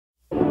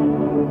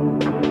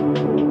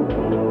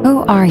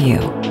are you?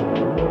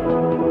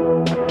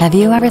 Have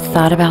you ever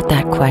thought about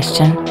that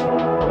question?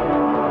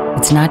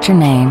 It's not your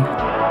name.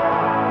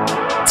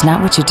 It's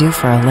not what you do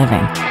for a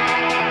living.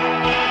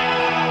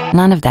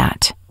 None of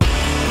that.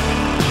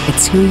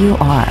 It's who you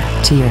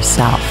are to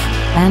yourself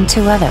and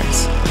to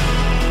others.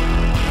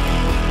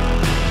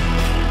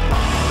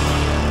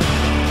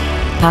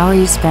 How are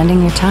you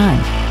spending your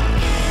time?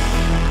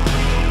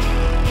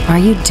 Are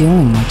you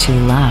doing what you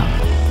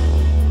love?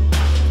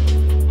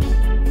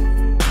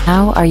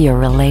 How are your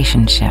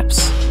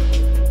relationships?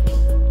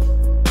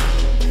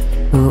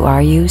 Who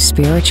are you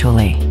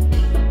spiritually?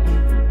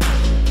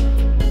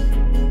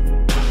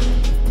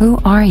 Who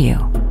are you?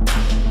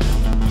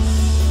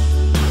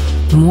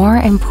 More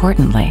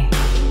importantly,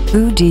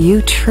 who do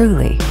you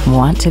truly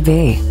want to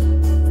be?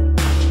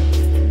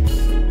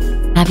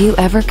 Have you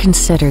ever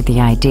considered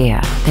the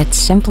idea that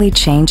simply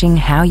changing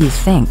how you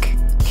think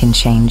can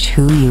change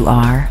who you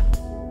are?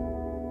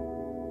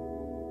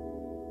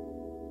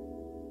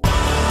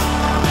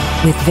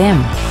 With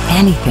VIM,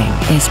 anything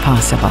is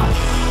possible.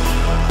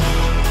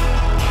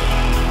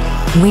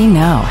 We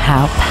know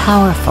how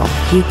powerful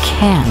you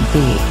can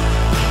be.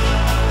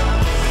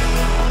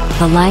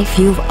 The life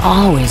you've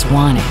always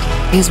wanted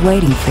is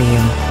waiting for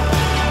you,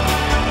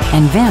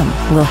 and VIM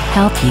will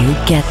help you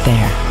get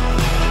there.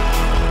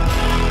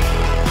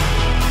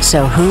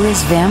 So who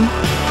is VIM?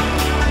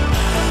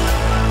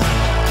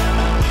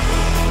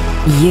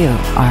 You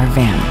are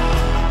VIM.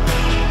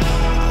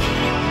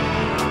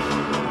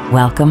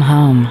 Welcome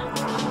home.